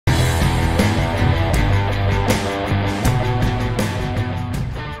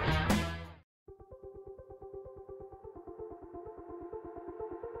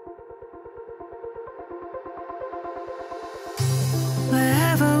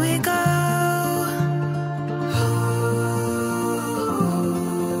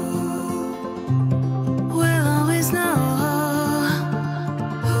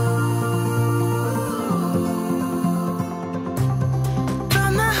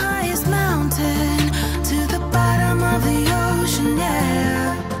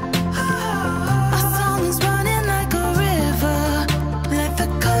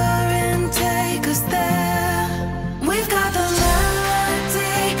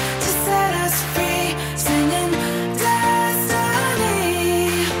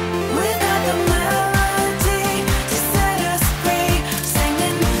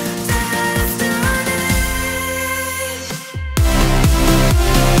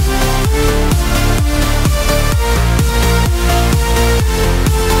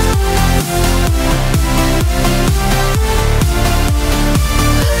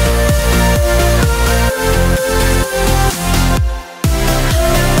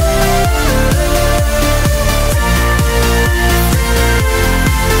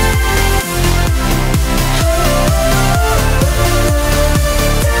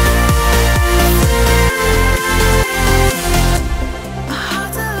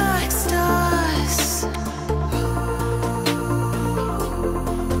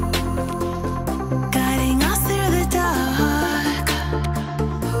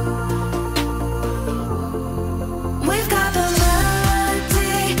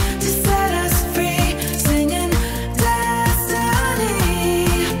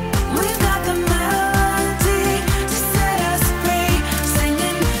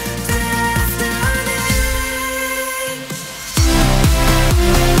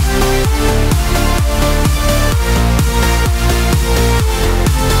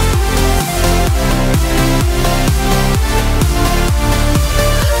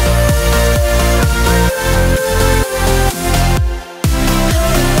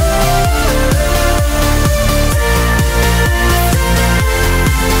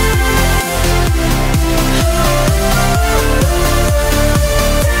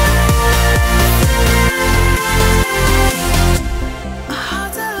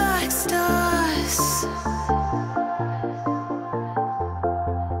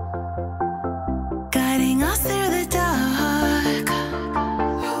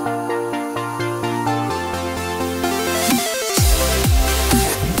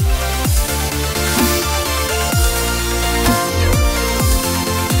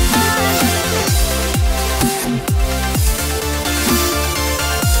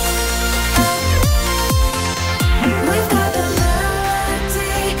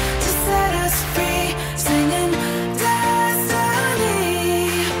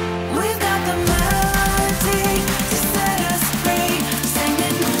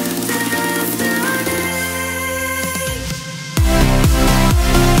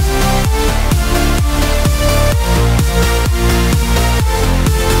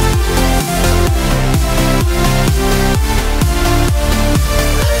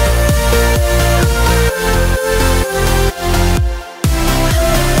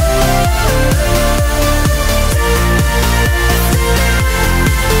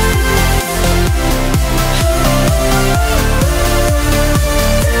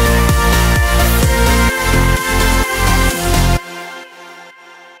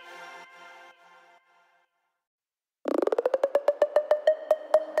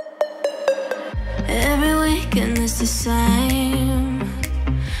always the same.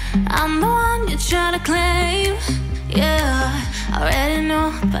 I'm the one you're trying to claim. Yeah, I already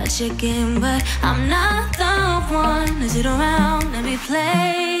know about your game, but I'm not the one to sit around and be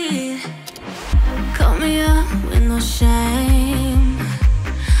played. Call me up with no shame.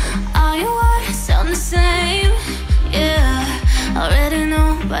 All your words sound the same. Yeah, I already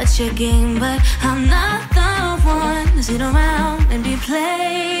know about your game, but I'm not the one to sit around and be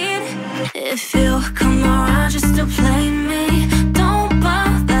played. If you come around just to play me, don't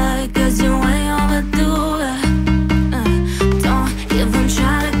bother, cause you ain't overdue. Don't even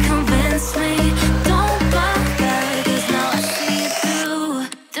try to convince me. Don't bother, cause now I see you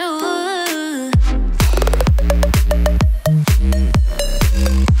through.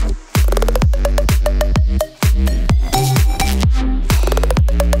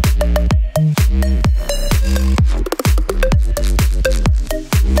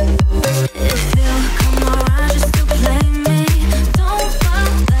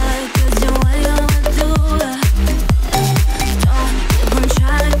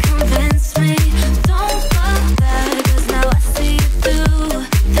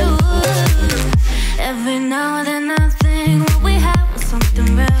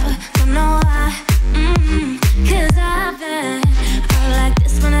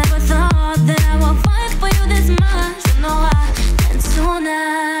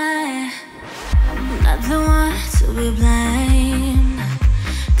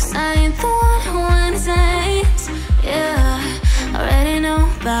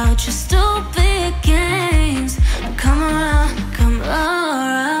 About your stupid games. Come around, come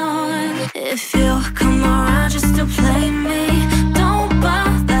around. If you come around just to play me, don't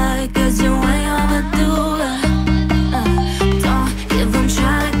bother, cause you ain't overdue. Don't even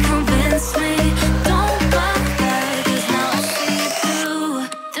try to convince me. Don't bother, cause now I see you through.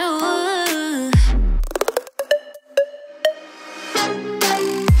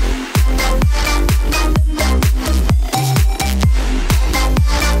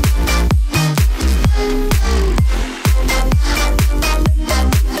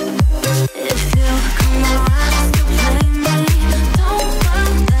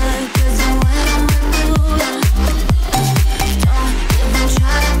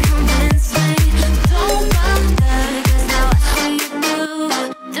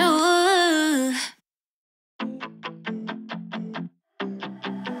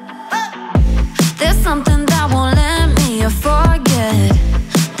 There's something that won't let me forget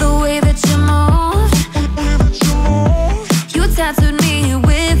the way that you move. You tattooed me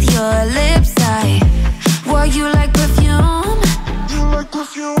with your lips. I wore you like perfume.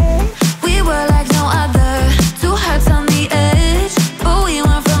 We were like no other, two hearts on the edge, but we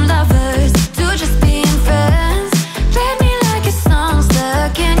went from lovers to just being friends. Played me like a song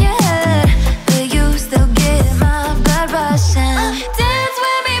stuck in your head, but you still get my blood rushing. Dance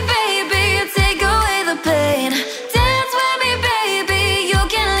with me, baby, take away the pain. Dance with me, baby, you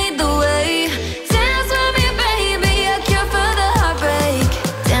can lead the way. Dance with me, baby, a cure for the heartbreak.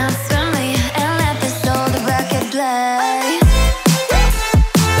 Dance with me and let this old record play.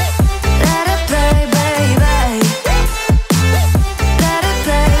 Let it play, baby. Let it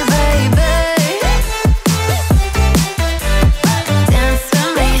play, baby. Dance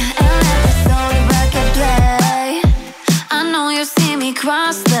with me and let this old record play. I know you see me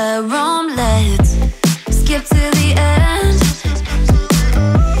cross the room, let's skip to the end.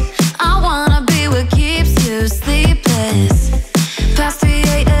 I wanna be what keeps you sleepless past 3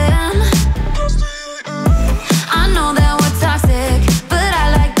 a.m. I know that we're toxic, but I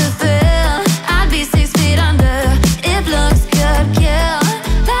like the thrill. I'd be 6 feet under if looks could kill.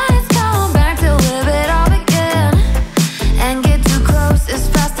 Let's go back to live it all again and get too close as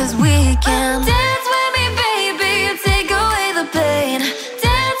fast as we can. Dance with me, baby, take away the pain.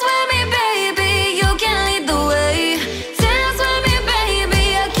 Dance with me, baby, you can lead the way. Dance with me, baby,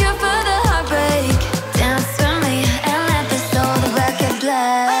 a cure for the heartbreak. Dance with me and let this old record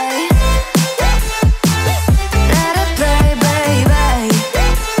play. Let it play, baby.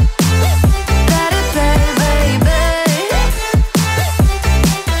 Let it play, baby.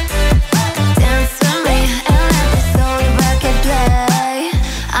 Dance with me and let this old record play.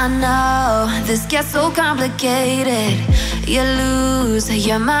 I know this gets so complicated. You lose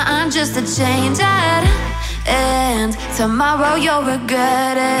your mind just to change it, and tomorrow you'll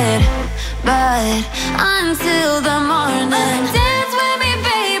regret it. But until the morning, dance with me,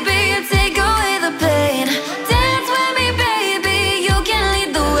 baby, take away the pain. Dance with me, baby, you can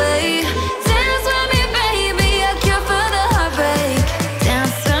lead the way. Dance with me, baby, a cure for the heartbreak.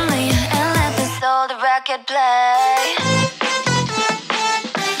 Dance with me and let this old record play.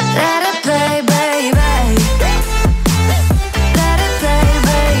 Let it play, baby.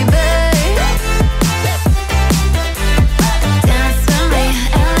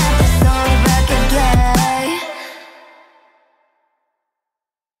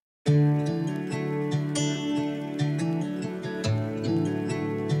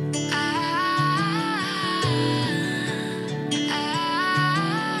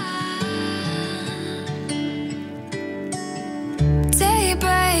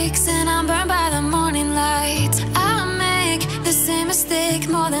 mistakes and I'm burned by the morning light. I make the same mistake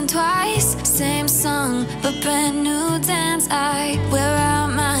more than twice. Same song, but brand new dance. I wear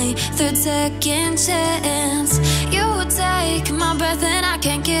out my third second chance. You take my breath and I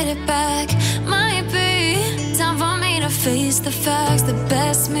can't get it back. Might be time for me to face the facts. The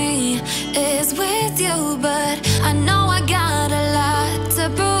best me is with you, but I know I got a lot to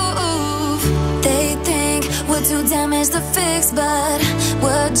prove. They think we're too damaged to fix, but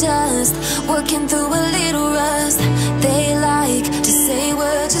we're just working through a little rust. They like to say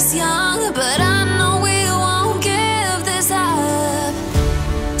we're just young, but I know we won't give this up.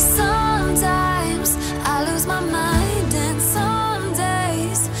 Sometimes I lose my mind, and some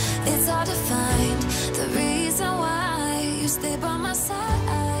days it's hard to find